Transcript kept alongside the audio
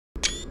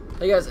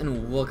Hey guys,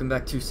 and welcome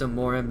back to some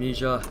more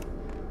Amnesia,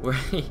 where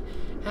we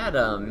had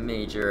a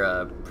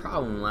major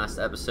problem last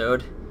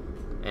episode,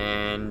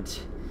 and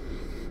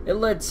it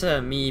led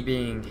to me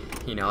being,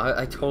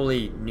 I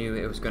totally knew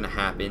it was going to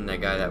happen. That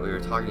guy that we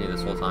were talking to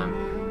this whole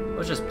time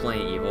was just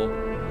plain evil,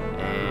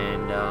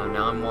 and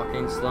now I'm walking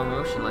in slow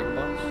motion like a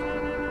boss.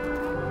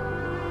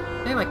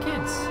 Hey, my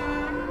kids!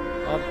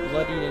 All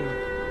bloody and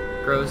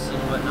gross and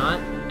whatnot,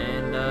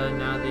 and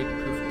now they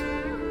poofed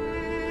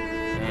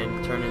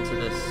and turned into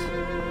this.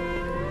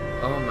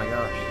 Oh my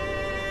gosh.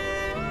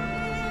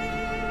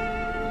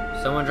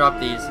 Someone drop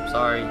these, I'm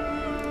sorry.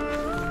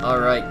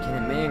 Alright,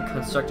 can a man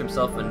construct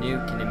himself anew?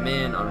 Can a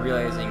man, on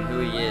realizing who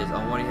he is,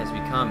 on what he has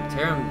become,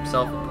 tear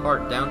himself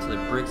apart down to the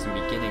bricks and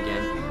begin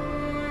again?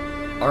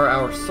 Are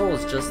our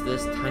souls just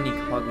this, tiny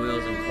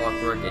cogwheels and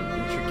clockwork and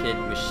intricate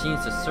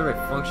machines to serve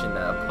a function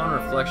that,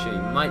 upon reflection, he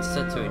might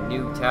set to a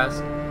new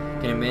task?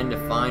 Can a man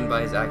defined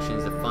by his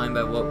actions, defined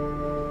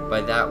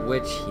by that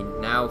which he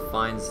now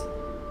finds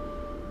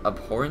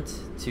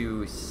abhorrent,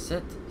 to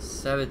set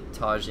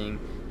sabotaging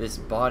this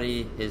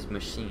body, his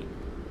machine,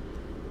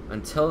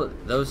 until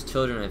those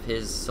children of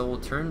his soul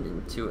turned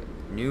into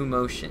new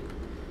motion,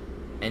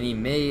 and he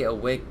may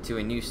awake to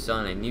a new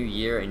sun, a new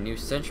year, a new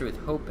century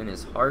with hope in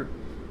his heart?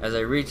 As I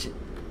reach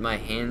my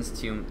hands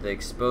to the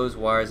exposed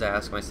wires, I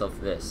ask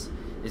myself this: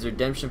 is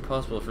redemption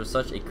possible for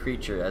such a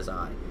creature as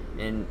I?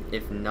 And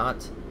if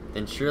not,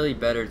 then surely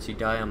better to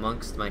die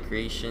amongst my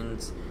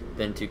creations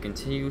than to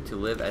continue to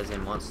live as a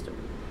monster.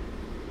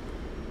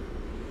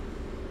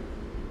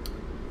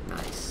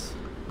 Nice.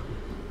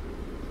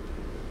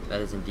 That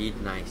is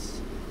indeed nice.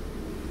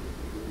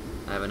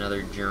 I have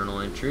another journal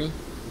entry.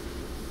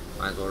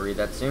 Might as well read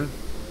that soon.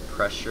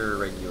 Pressure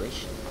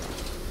regulation.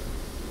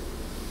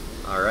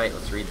 Alright,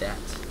 let's read that.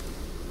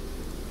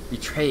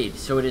 Betrayed,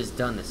 so it is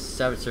done. The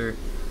saboteur,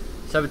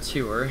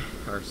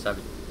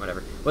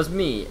 whatever, was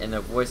me, and the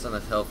voice on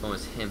the telephone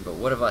was him. But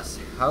what of us?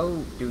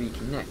 How do we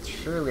connect?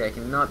 Surely I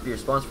cannot be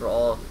responsible for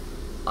all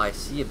I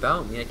see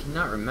about me. I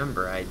cannot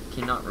remember.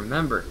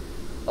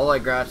 All I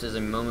grasp is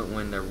a moment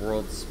when their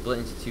world split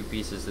into two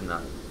pieces and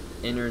the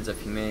innards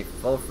of humanity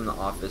fell from the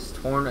office,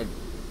 torn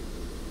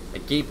a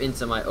gape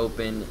into my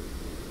open,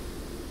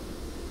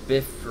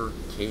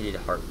 bifurcated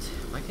heart.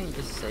 Why can't you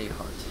just say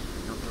heart?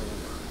 I don't know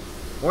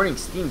why. Warning,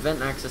 steam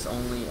vent access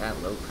only at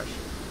low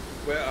pressure.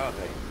 Where are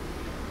they?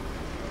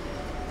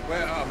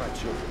 Where are my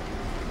children?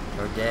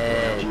 They're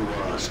dead. You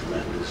ask,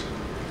 Landers.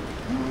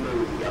 You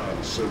know the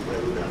answer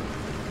well enough.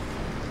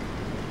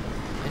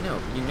 I know,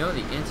 you know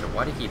the answer.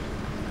 Why do you keep...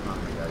 Oh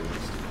my god,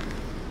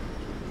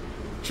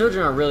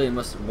 children are really the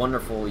most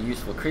wonderful,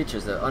 useful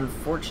creatures. The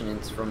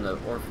unfortunates from the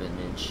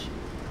orphanage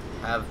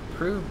have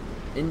proved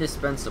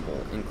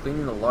indispensable in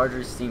cleaning the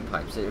larger steam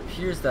pipes. It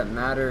appears that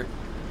matter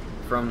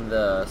from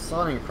the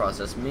soldering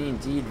process may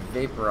indeed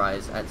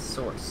vaporize at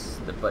source,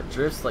 but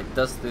drifts like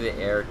dust through the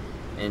air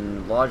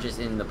and lodges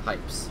in the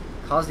pipes,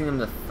 causing them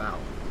to foul.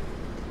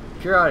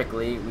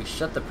 Periodically, we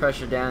shut the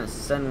pressure down and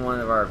send one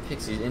of our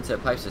pixies into the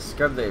pipes to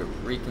scrub the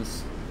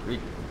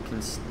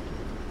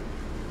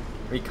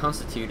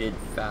reconstituted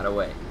fat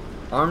away.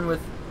 Armed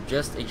with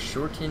just a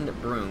shortened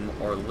broom,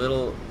 our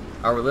little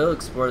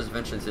explorers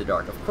venture into the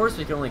dark. Of course,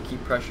 we can only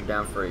keep pressure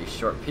down for a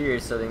short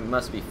period, so they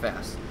must be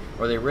fast,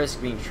 or they risk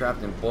being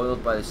trapped and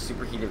boiled by the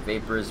superheated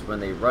vapors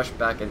when they rush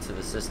back into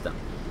the system.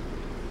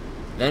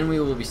 Then we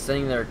will be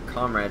sending their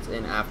comrades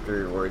in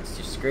afterwards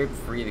to scrape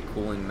free the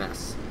cooling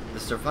mess. The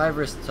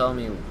survivors tell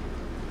me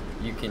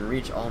you can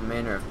reach all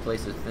manner of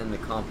places within the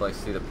complex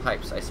through the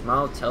pipes. I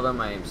smile, tell them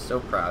I am so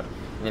proud,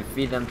 and then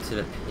feed them to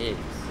the pigs.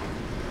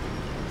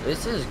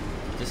 This is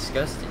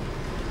disgusting.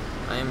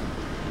 I am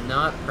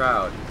not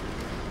proud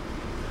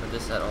of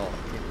this at all.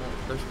 Okay, well,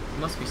 there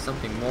must be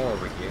something more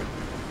over here.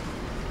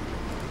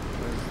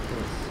 What is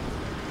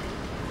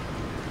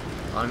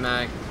this?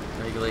 Automatic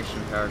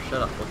regulation power.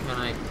 Shut up. What can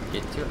I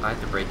get to? I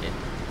have to break it.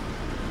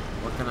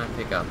 What can I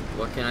pick up?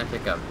 What can I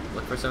pick up?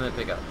 Look for something to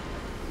pick up.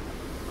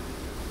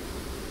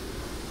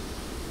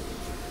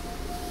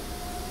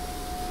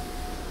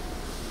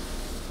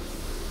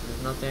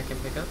 There's nothing I can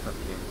pick up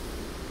here.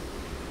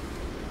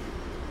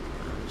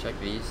 Check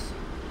these.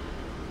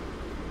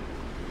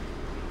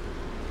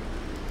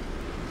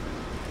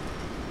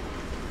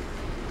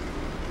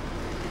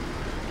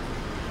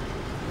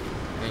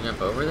 Can I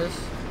jump over this?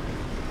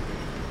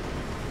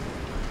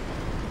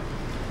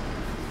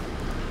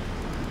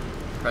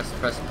 Press.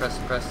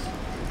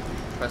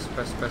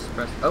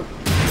 Oh!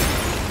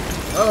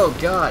 Oh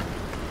god!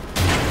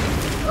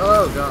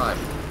 Oh god!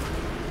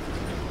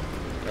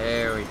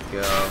 There we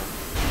go.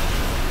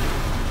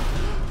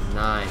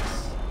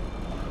 Nice.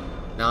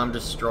 Now I'm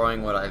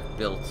destroying what I've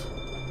built.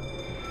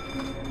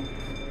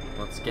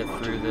 Let's get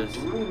through this.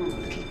 Little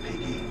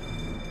piggy,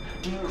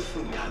 do you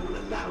think I will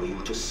allow you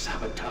to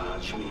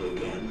sabotage me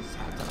again?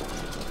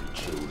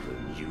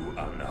 Children, you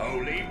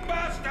unholy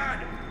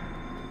bastard!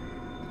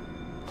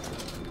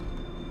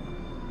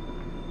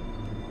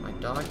 My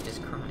dog is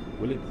crying.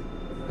 Will it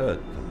hurt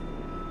them?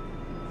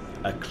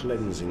 A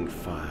cleansing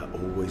fire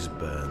always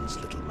burns,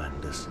 little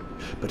Mandus,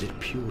 but it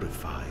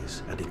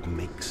purifies and it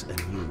makes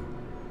anew.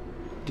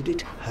 Did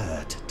it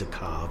hurt to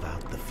carve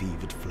out the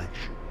fevered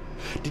flesh?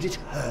 Did it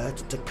hurt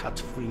to cut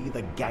free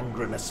the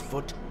gangrenous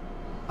foot?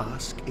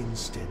 Ask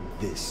instead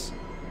this: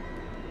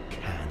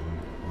 can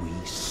we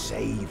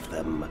save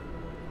them?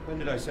 When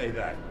did I say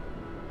that?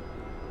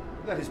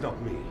 That is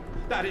not me.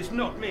 That is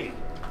not me!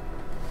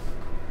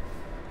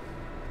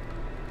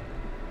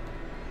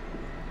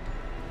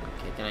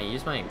 Okay, can I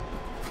use my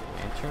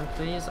lantern,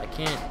 please? I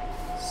can't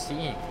see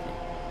anything.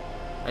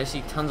 I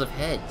see tons of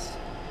heads.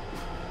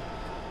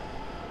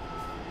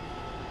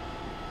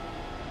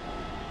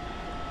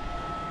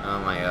 Oh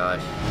my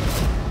gosh.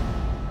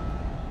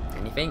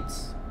 And he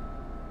faints.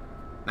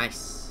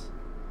 Nice.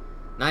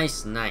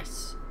 Nice,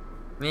 nice.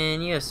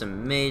 Man, you have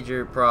some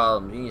major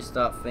problems. You need to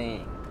stop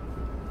fainting.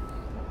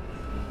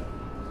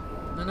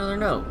 Another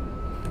note.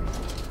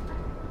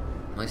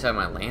 At least I have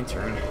my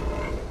lantern.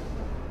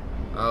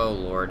 Oh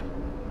lord.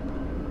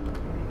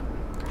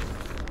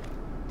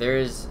 There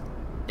is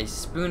a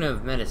spoon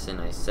of medicine,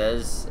 I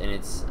says, and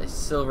it's a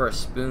silver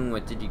spoon.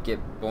 What did you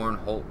get born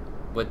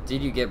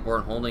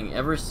holding?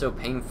 Ever so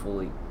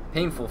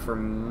painful for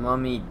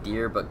mummy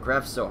dear, but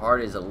grabbed so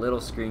hard as a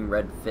little screaming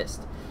red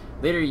fist.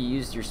 Later you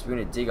used your spoon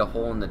to dig a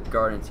hole in the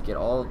garden to get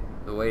all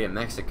the way to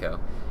Mexico,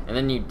 and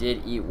then you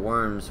did eat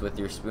worms with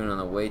your spoon on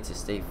the way to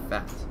stay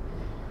fat.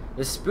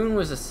 The spoon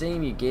was the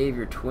same you gave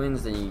your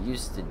twins that you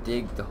used to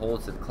dig the hole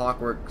to the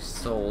clockwork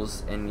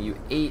souls, and you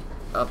ate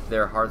up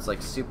their hearts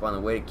like soup on the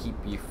way to keep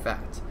you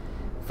fat.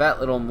 Fat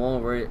little mole,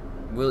 where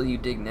will you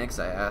dig next,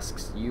 I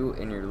asks you,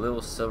 and your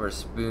little silver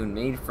spoon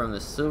made from the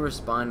silver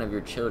spine of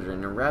your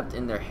children and wrapped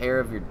in their hair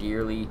of your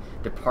dearly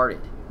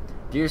departed.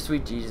 Dear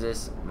sweet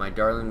Jesus, my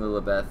darling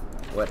Lilibeth,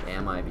 what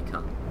am I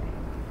become?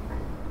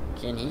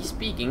 Can he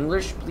speak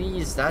English,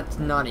 please? That's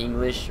not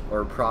English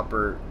or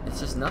proper. It's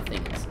just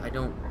nothing. I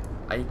don't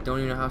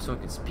even know how someone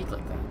can speak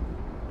like that.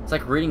 It's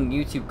like reading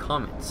YouTube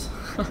comments.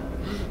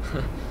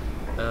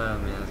 Oh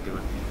man, that's a good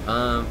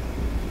one.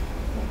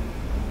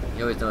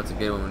 You always know it's a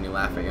good one when you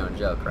laugh at your own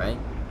joke, right?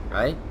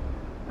 Right?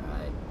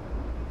 Right.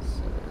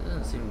 So there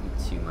doesn't seem to be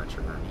too much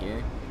around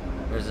here.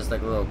 There's this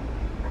like little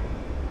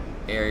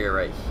area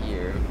right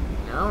here.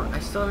 Now I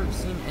still haven't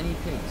seen any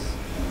pigs.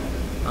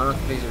 I don't know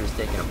if the pigs are just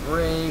taking a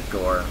break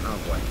or oh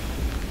boy.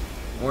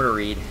 More to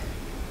read.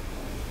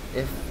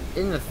 If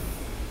in the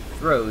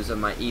throes of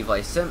my evil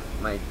I sent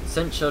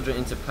children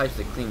into pipes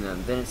to clean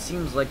them, then it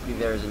seems likely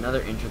there is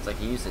another entrance I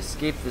can use to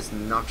escape this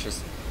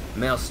noxious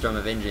maelstrom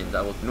of engines.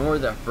 I will ignore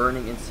the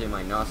burning into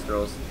my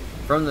nostrils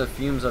from the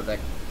fumes of that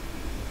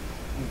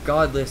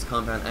godless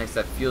compound X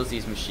that fuels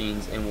these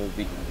machines, and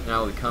I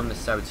will become the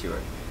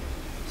saboteur.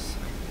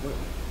 What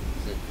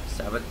is it?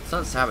 It's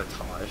not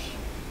sabotage.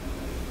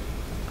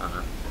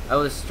 I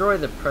will destroy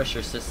the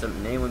pressure system,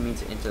 enabling me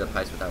to enter the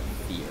pipes without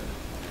fear.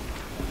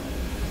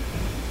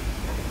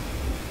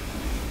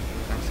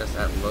 Access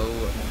at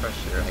low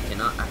pressure. I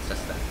cannot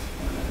access that.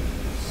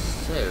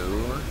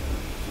 So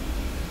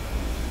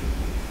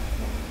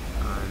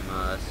I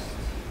must.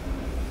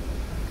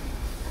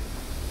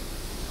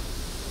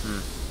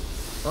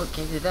 Well,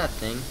 can't do that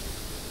thing.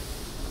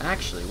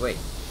 Actually, wait.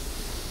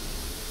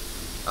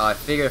 Oh, I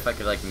figured if I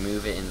could like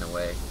move it in the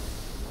way,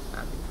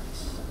 that'd be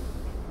nice.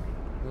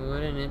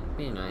 Wouldn't it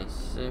be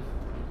nice if?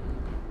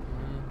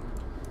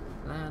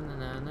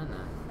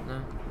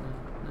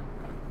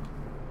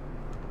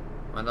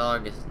 My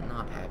dog is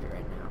not happy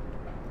right now.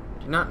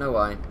 Do not know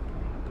why.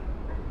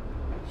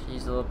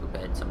 She's a little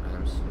bit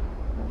sometimes.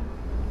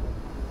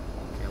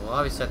 Okay, well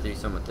obviously I have to do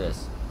something with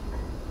this.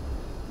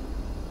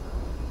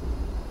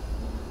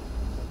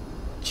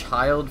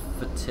 Child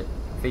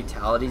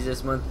fatalities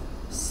this month,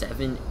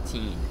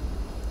 17.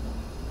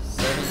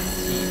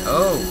 17.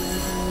 Oh!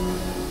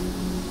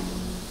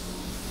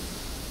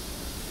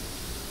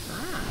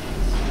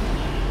 Nice.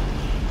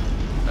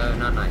 Oh,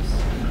 not nice.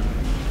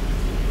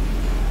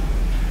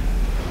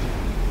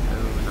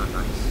 Oh, not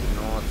nice.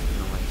 Not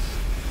nice.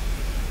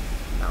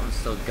 That one's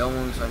still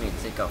going, so I need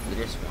to take off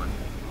this one.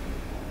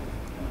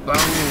 Boom!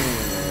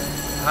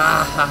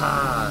 Ha ha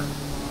ha!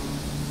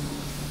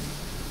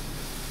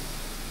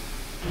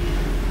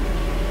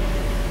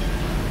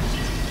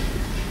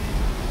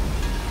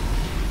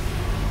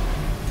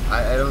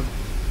 I don't.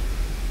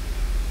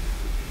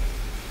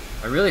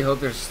 I really hope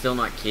there's still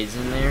not kids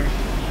in there. I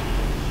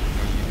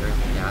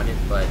really doubt it,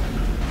 but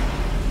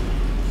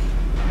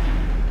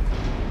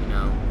you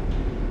know,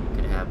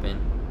 could happen.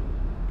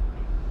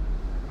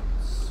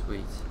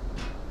 Sweet.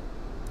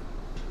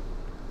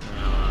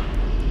 Now,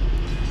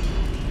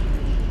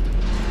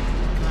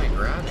 can I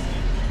grab it?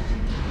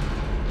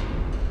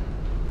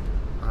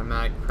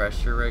 Automatic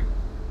pressure rig.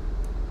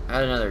 I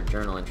had another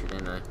journal entry,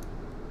 didn't I?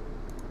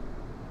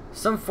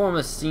 Some form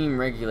of steam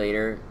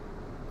regulator.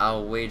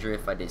 I'll wager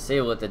if I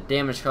disable it, the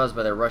damage caused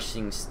by the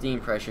rushing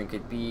steam pressure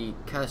could be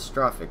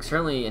catastrophic,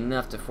 certainly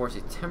enough to force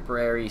a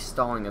temporary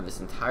stalling of this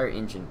entire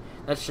engine.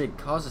 That should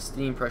cause the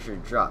steam pressure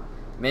to drop.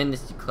 Man,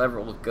 this clever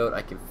old goat,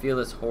 I can feel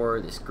this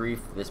horror, this grief,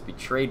 this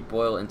betrayed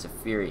boil into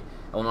fury.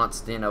 I will not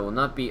stand, I will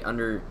not be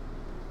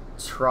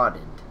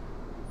trodden.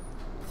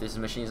 If this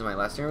machine is my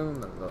last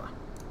room,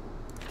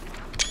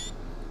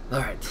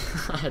 alright,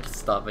 I had to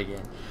stop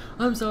again.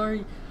 I'm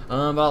sorry.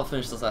 But I'll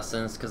finish this last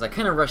sentence because I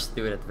kind of rushed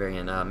through it at the very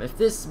end. If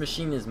this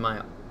machine is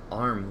my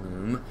arm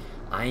loom,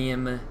 I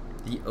am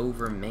the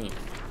overman.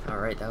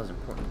 Alright, that was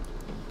important.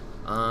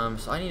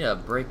 So I need to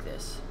break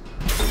this.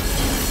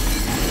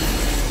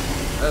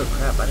 Oh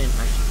crap, I didn't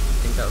actually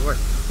think that would work.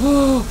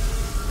 Oh!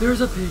 There's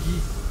a piggy!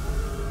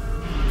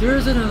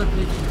 There's another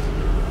piggy!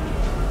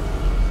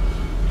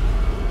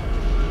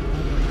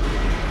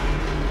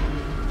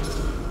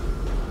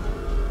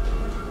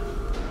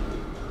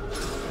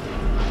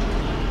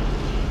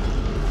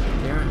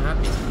 They aren't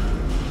happy.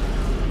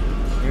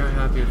 They aren't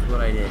happy with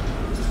what I did.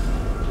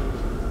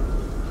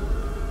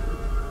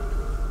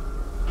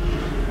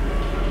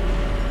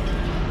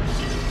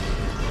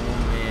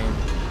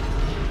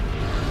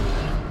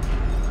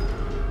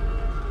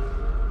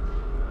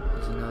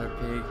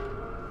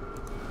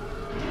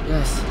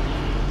 Yes.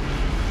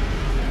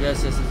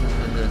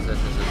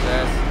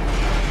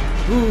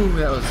 Ooh,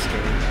 that was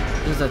scary.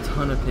 There's a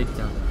ton of pigs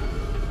down there.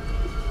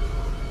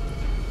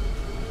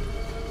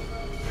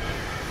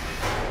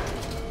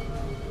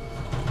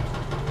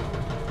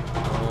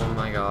 Oh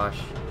my gosh.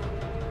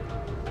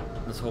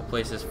 This whole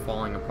place is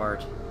falling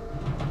apart.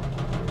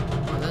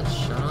 Oh, that's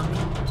shut on me?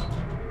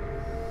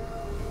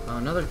 Oh,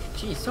 another.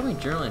 Geez, so many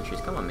journal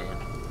entries. Come on, man.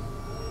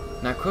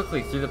 Now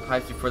quickly through the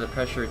pipes before the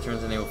pressure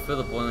returns and they will fill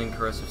the boiling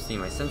corrosive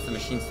steam. I sense the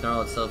machine snarl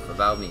itself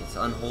about me. It's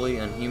unholy,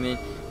 unhuman,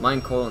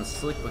 mind cold and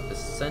slick with the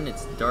sun.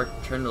 Its dark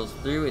trundles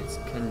through its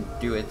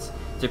conduits.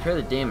 To repair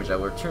the damage, I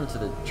will return to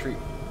the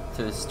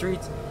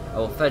streets. I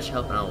will fetch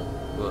help and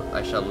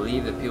I shall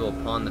leave the people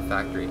upon the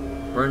factory.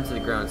 Burn to the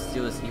ground,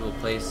 steal this evil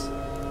place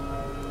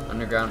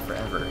underground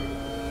forever.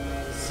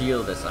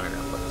 Seal this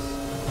underground place.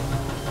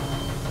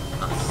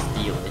 Not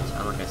steal it.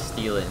 I'm not gonna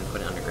steal it and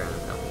put it underground.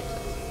 No.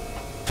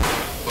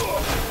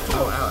 Ow,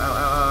 ow, ow,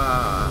 ow,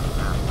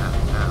 ow, ow,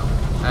 ow,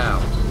 ow.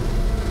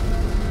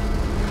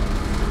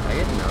 Did I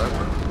get another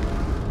one?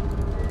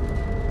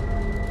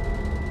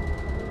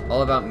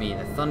 All about me,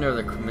 the thunder of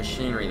the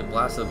machinery, the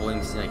blast of the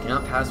boiling steam. I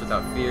cannot pass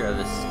without fear of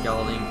the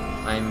scalding.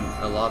 I am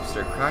a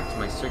lobster, cracked,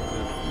 my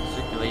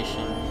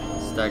circulation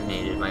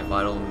stagnated, my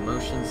vital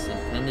motions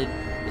impended.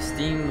 The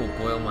steam will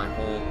boil my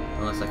whole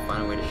unless I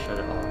find a way to shut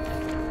it off.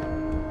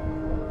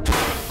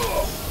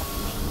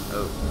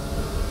 Oh.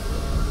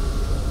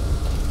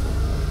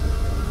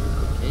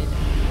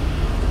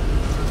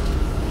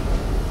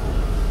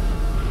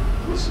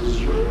 This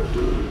is your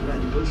doing,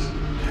 Landis.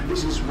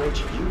 This is what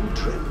you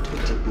dreamt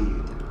it to be.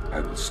 I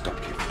will stop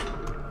you.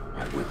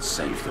 I will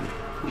save them.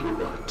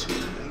 You are too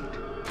late.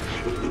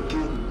 It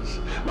begins.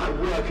 My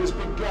work has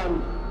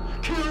begun.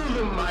 Kill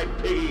them, my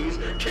piggies.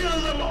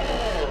 Kill them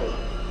all.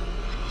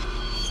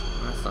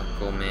 That's not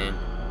cool, man.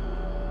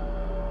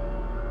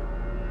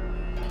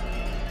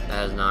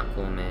 That is not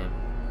cool, man.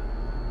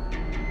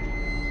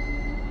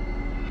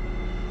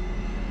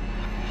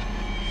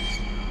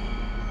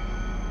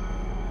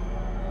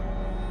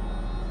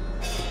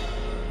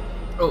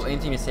 Oh,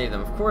 anything to save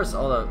them. Of course,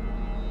 all the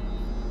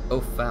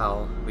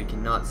offal we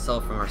cannot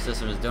sell from our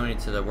system is donated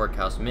to the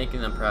workhouse,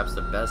 making them perhaps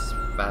the best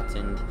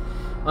fattened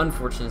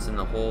unfortunates in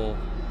the whole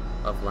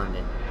of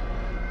London.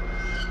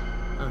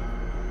 Huh.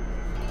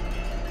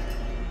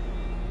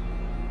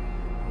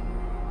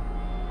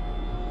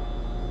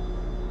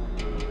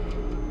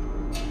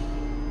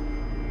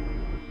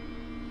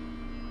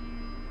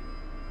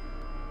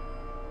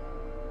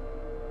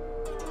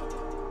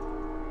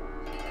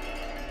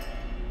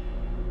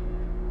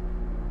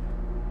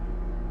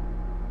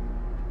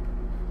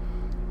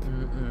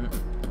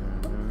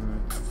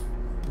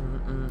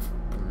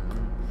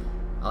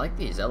 I like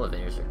these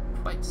elevators, are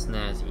quite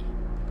snazzy.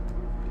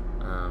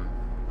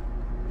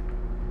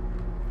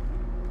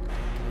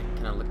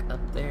 Can I look up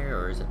there,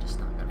 or is it just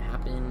not gonna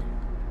happen?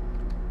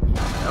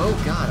 Yeah. Oh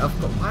god,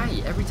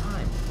 why? Every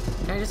time.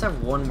 Can I just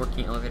have one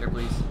working elevator,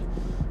 please?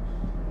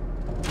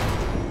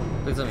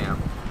 Please let me out.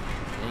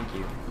 Thank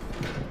you.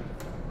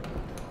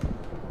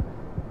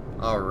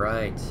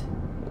 Alright.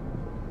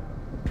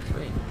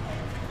 Sweet.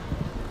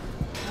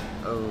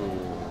 Oh.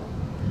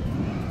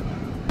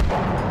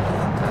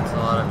 That's a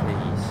lot of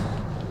piggies.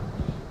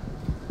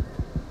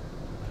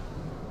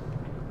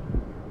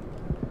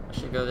 I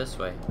should go this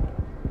way.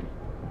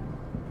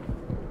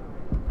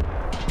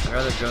 I'd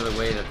rather go the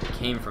way that they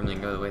came from than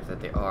go the way that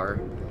they are.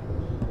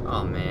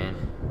 Oh man.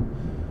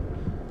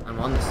 I'm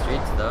on the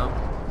streets though.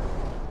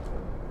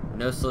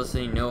 No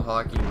soliciting, no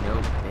hawking,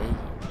 no begging.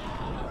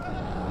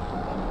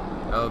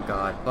 Oh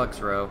god,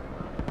 Bucks Row.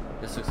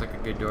 This looks like a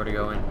good door to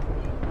go in.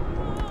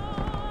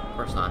 Of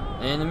course not.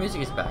 And the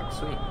music is back,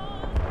 sweet.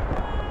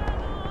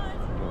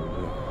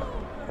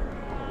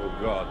 Oh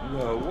God,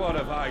 no, what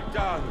have I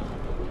done?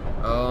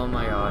 Oh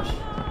my gosh.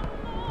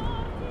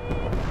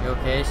 You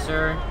okay,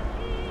 sir?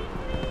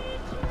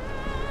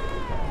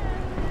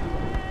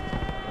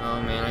 Oh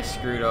man, I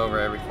screwed over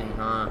everything,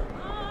 huh?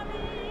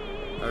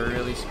 I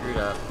really screwed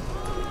up.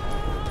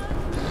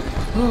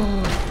 Do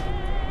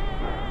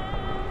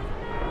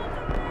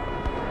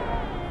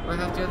I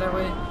have to go that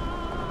way?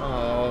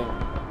 Oh.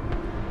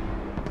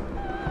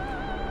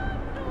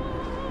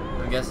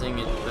 I'm guessing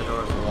the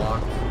door's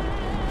locked.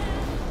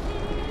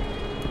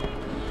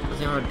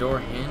 Doesn't have a door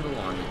handle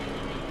on it.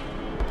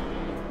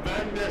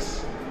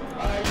 Madness,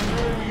 I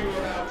know you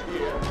are out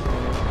here.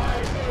 I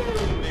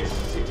own this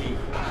city.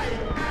 I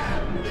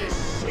am this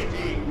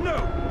city. No!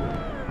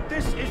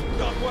 This is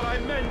not what I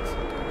meant!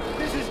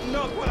 This is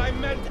not what I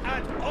meant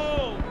at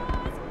all!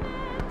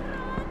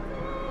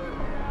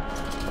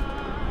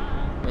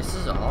 This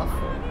is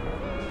awful.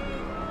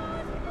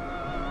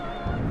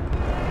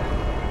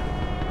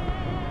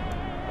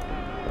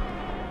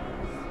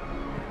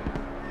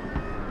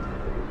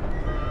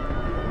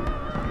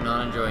 I'm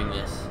not enjoying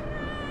this.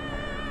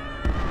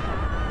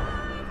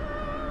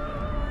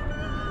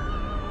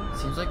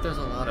 Seems like there's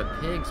a lot of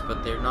pigs,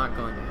 but they're not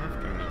going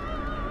after me.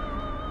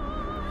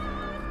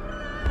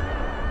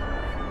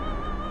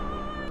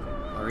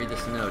 I'll read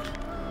this note.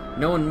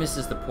 No one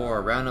misses the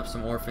poor. Round up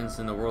some orphans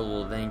and the world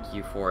will thank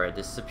you for it.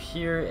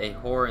 Disappear a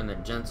whore and the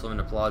gentleman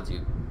applauds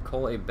you.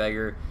 Call a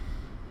beggar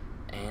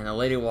and the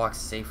lady walks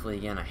safely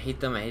again. I hate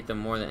them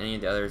more than any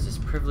of the others. This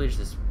privilege,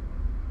 this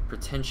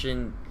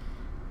pretension,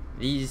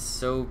 these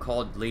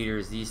so-called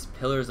leaders, these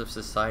pillars of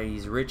society,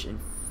 these rich and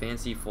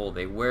fanciful,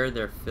 they wear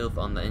their filth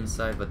on the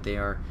inside, but they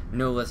are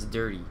no less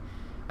dirty.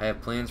 I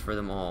have plans for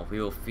them all. We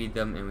will feed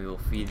them and we will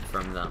feed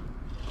from them.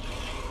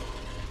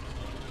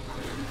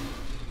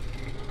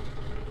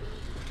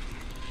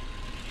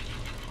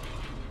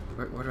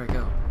 Where do I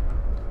go?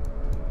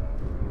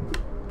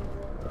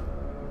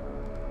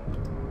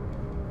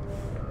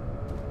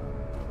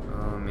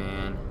 Oh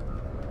man.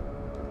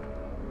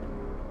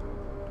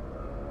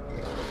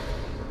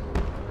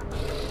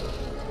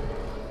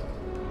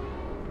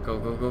 Go,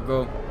 go, go,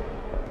 go.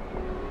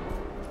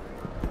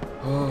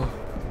 Oh.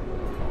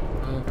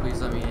 Oh,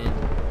 please let me in.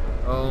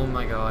 Oh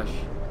my gosh.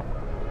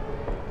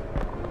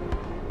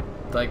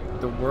 Like,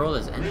 the world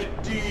is ending.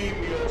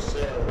 Redeem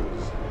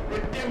yourselves.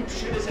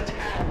 Redemption is at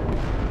hand.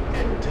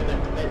 Enter the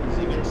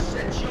cleansing and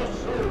set your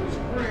souls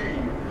free.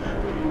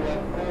 For you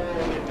are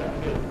born into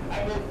filth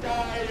and will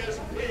die as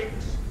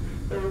pigs.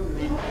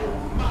 Only through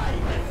my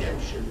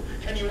redemption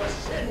can you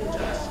ascend to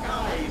the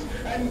skies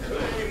and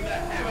claim the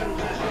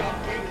heavens as your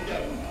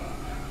kingdom.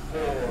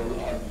 Fall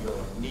on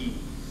your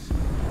knees.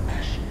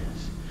 Ashes,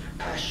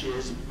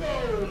 ashes,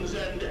 bones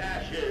and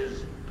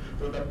ashes.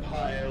 For the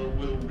pile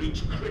will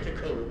reach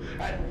critical,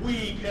 and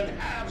we can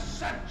have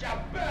such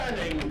a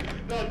burning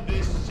that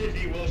this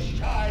city will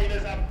shine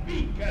as a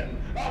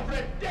beacon of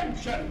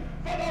redemption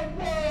for the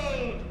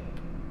world!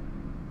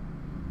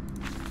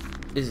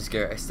 This is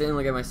scary. I stand and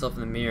look at myself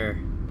in the mirror.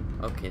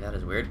 Okay, that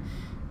is weird.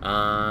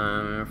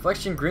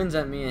 Reflection grins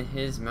at me and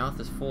his mouth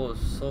is full of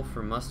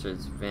sulfur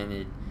mustards.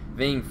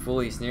 Vain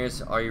fool, he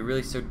sneers. Are you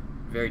really so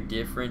very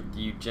different?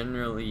 Do you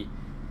generally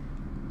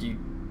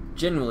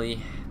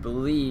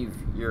believe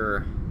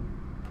your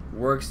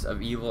works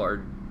of evil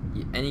are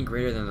any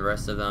greater than the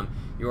rest of them?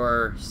 You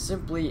are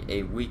simply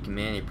a weak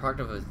man, a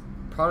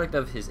product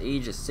of his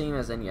age, the same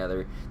as any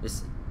other.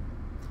 This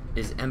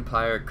is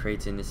empire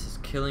Creighton. This is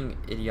killing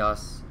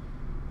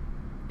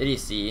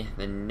idiocy,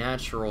 the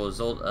natural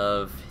result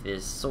of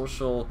his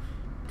social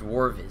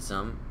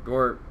dwarvism.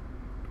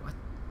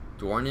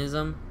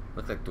 Dwarnism?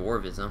 Look like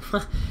dwarvism.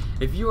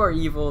 If you are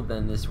evil,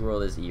 then this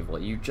world is evil.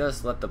 You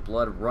just let the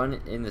blood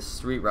run in the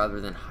street rather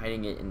than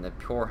hiding it in the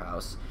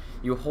poorhouse.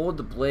 You hold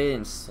the blade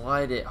and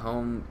slide it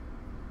home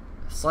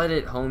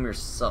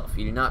yourself.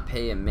 You do not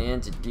pay a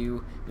man to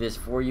do this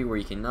for you where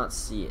you cannot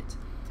see it.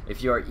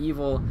 If you are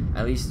evil,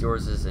 at least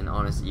yours is an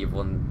honest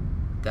evil, and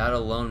that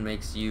alone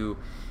makes you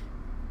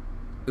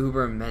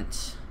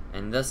uberment.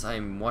 And thus I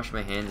wash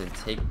my hands and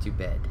take to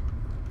bed.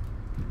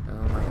 Oh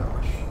my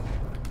gosh.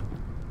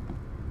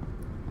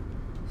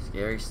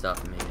 Scary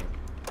stuff, man.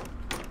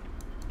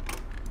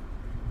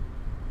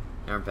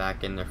 Now we're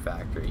back in their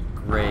factory.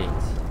 Great.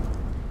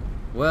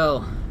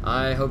 Well,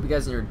 I hope you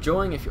guys are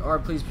enjoying. If you are,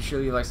 please be sure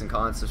to leave likes and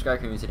comments,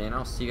 subscribe to me today, and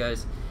I'll see you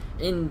guys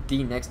in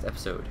the next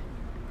episode.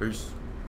 Peace.